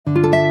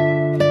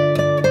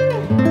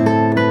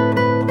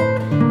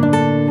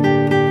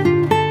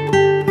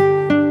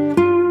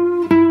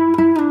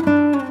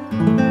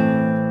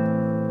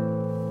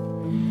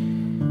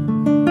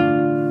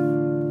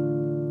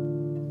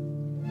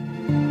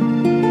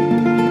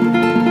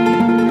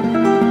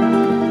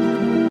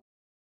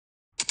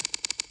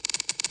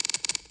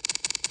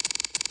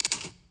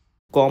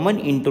Common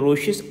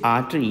interosseous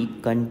artery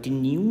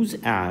continues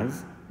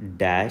as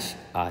dash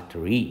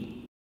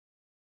artery.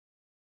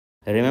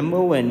 Remember,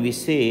 when we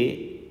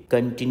say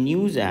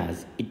continues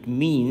as, it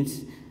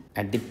means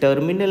at the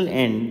terminal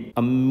end,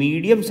 a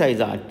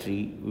medium-sized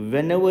artery,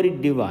 whenever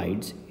it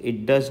divides,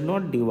 it does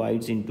not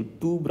divide into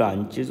two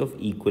branches of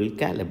equal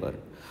caliber.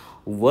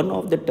 One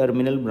of the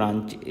terminal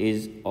branch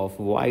is of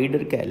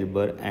wider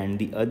caliber and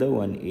the other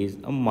one is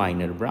a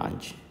minor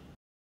branch.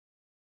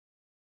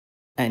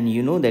 And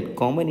you know that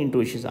common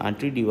interosseous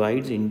artery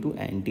divides into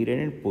anterior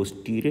and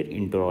posterior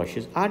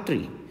interosseous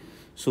artery.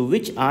 So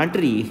which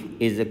artery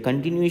is a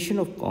continuation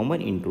of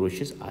common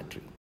interosseous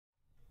artery?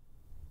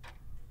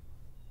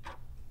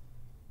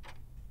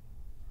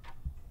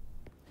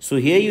 So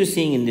here you're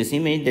seeing in this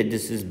image that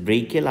this is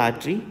brachial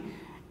artery.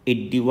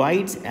 It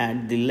divides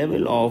at the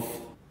level of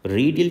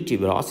radial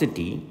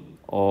tuberosity,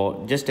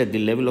 or just at the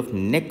level of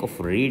neck of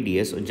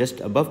radius, or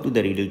just above to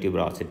the radial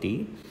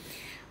tuberosity,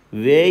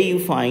 where you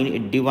find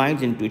it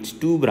divides into its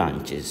two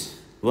branches.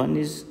 One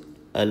is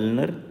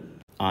ulnar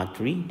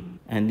artery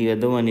and the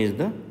other one is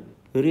the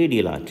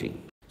radial artery.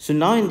 So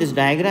now in this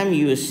diagram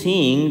you are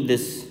seeing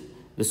this,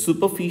 the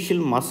superficial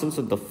muscles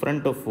of the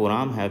front of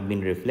forearm have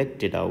been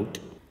reflected out,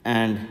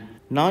 and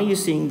now you're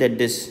seeing that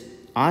this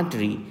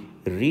artery,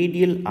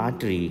 radial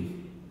artery,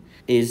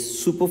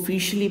 is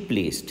superficially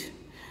placed.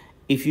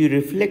 If you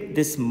reflect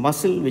this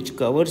muscle which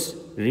covers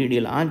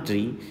radial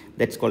artery,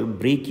 that's called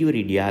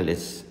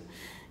brachioradialis,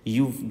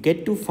 you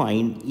get to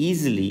find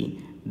easily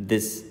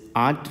this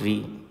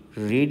artery,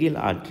 radial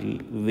artery,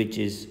 which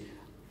is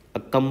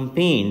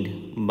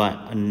accompanied by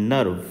a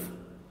nerve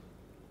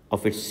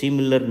of its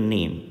similar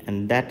name,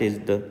 and that is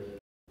the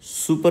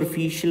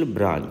superficial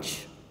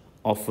branch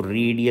of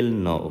radial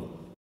nerve.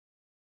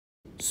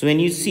 So when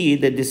you see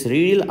that this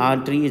radial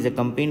artery is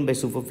accompanied by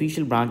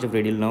superficial branch of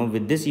radial nerve,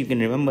 with this you can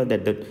remember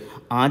that the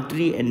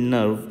artery and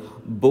nerve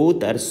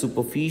both are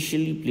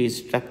superficially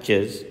placed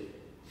structures,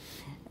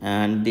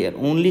 and they are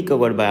only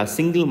covered by a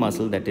single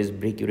muscle, that is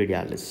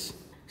brachioradialis.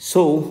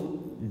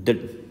 So the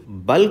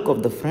bulk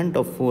of the front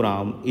of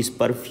forearm is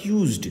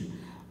perfused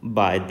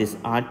by this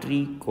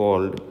artery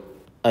called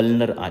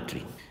ulnar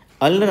artery.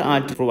 Ulnar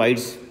artery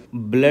provides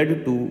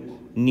blood to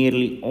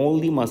nearly all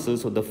the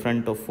muscles of the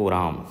front of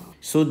forearm.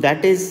 So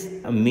that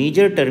is a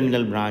major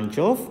terminal branch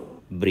of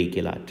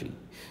brachial artery.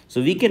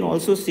 So we can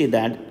also say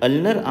that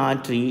ulnar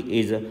artery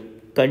is a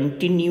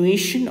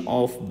continuation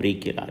of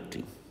brachial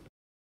artery,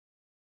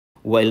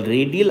 while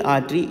radial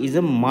artery is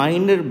a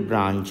minor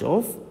branch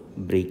of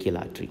brachial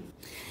artery.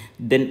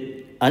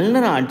 Then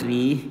ulnar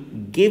artery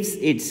gives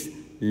its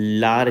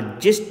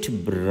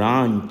largest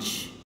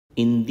branch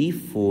in the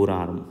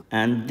forearm,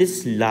 and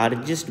this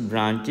largest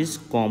branch is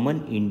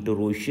common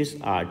interosseous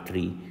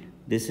artery.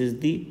 This is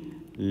the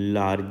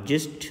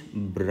largest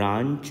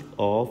branch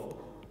of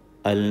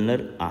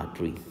ulnar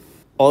artery.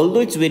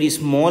 Although it's very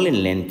small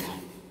in length,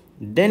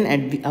 then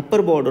at the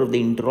upper border of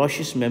the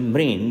interosseous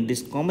membrane,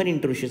 this common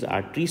interosseous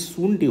artery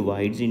soon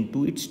divides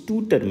into its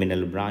two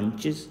terminal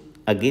branches.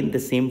 Again, the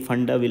same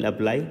funda will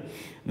apply,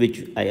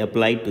 which I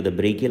applied to the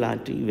brachial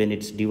artery. When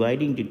it's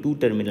dividing into two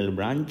terminal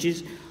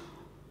branches,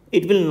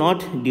 it will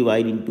not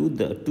divide into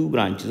the two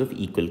branches of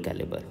equal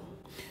caliber.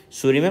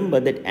 So remember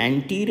that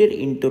anterior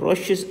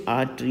interosseous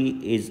artery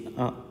is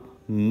a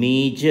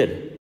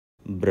major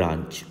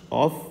branch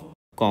of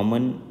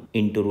common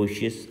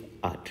interosseous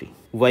artery,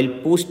 while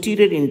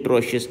posterior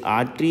interosseous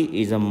artery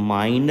is a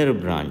minor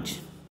branch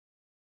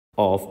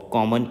of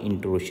common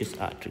interosseous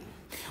artery.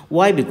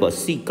 Why? Because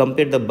see,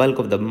 compare the bulk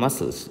of the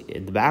muscles.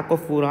 At the back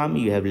of forearm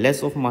you have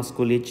less of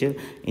musculature,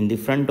 in the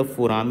front of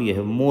forearm you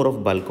have more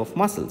of bulk of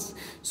muscles.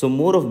 So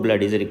more of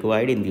blood is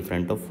required in the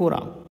front of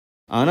forearm.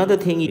 Another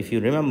thing, if you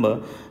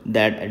remember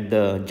that at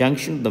the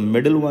junction of the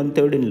middle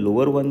 1/3 and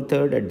lower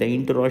 1/3 at the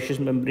interosseous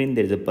membrane,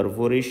 there is a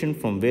perforation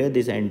from where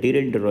this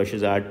anterior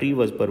interosseous artery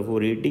was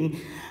perforating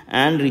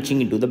and reaching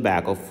into the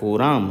back of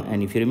forearm.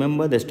 And if you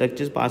remember, the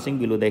structures passing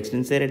below the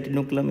extensor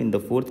retinaculum in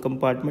the fourth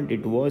compartment,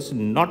 it was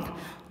not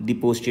the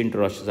posterior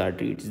interosseous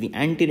artery, it is the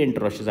anterior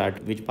interosseous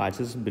artery which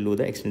passes below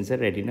the extensor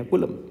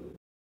retinaculum.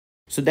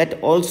 So that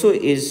also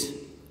is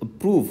a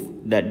proof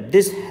that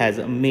this has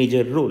a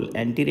major role,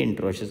 anterior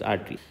interosseous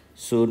artery.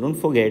 So don't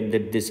forget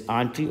that this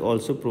artery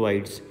also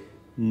provides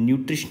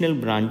nutritional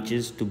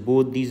branches to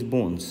both these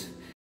bones.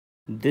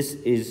 This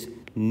is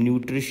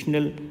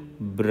nutritional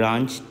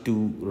branch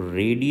to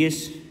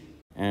radius,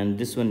 and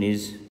this one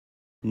is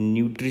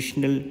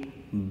nutritional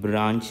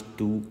branch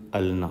to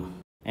ulna.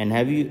 And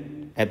have you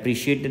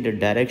appreciated the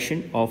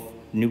direction of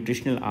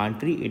nutritional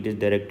artery? It is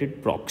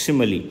directed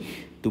proximally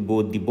to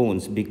both the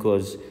bones,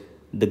 because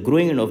the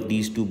growing end of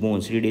these two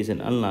bones, radius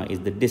and ulna, is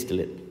the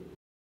distal end.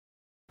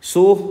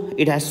 So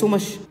it has so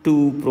much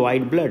to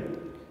provide blood,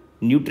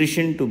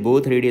 nutrition to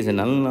both radius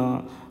and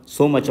ulna,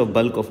 so much of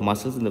bulk of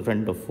muscles in the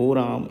front of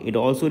forearm. It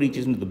also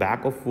reaches into the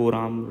back of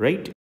forearm,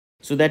 right?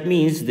 So that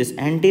means this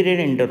anterior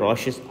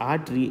interosseous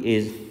artery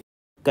is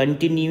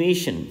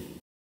continuation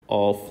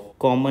of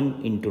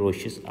common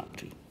interosseous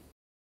artery.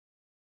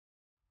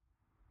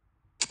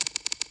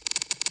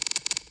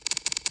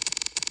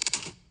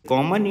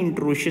 Common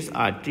interosseous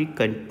artery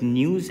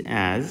continues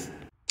as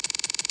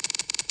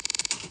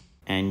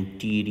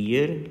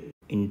anterior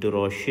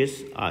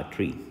interosseous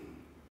artery.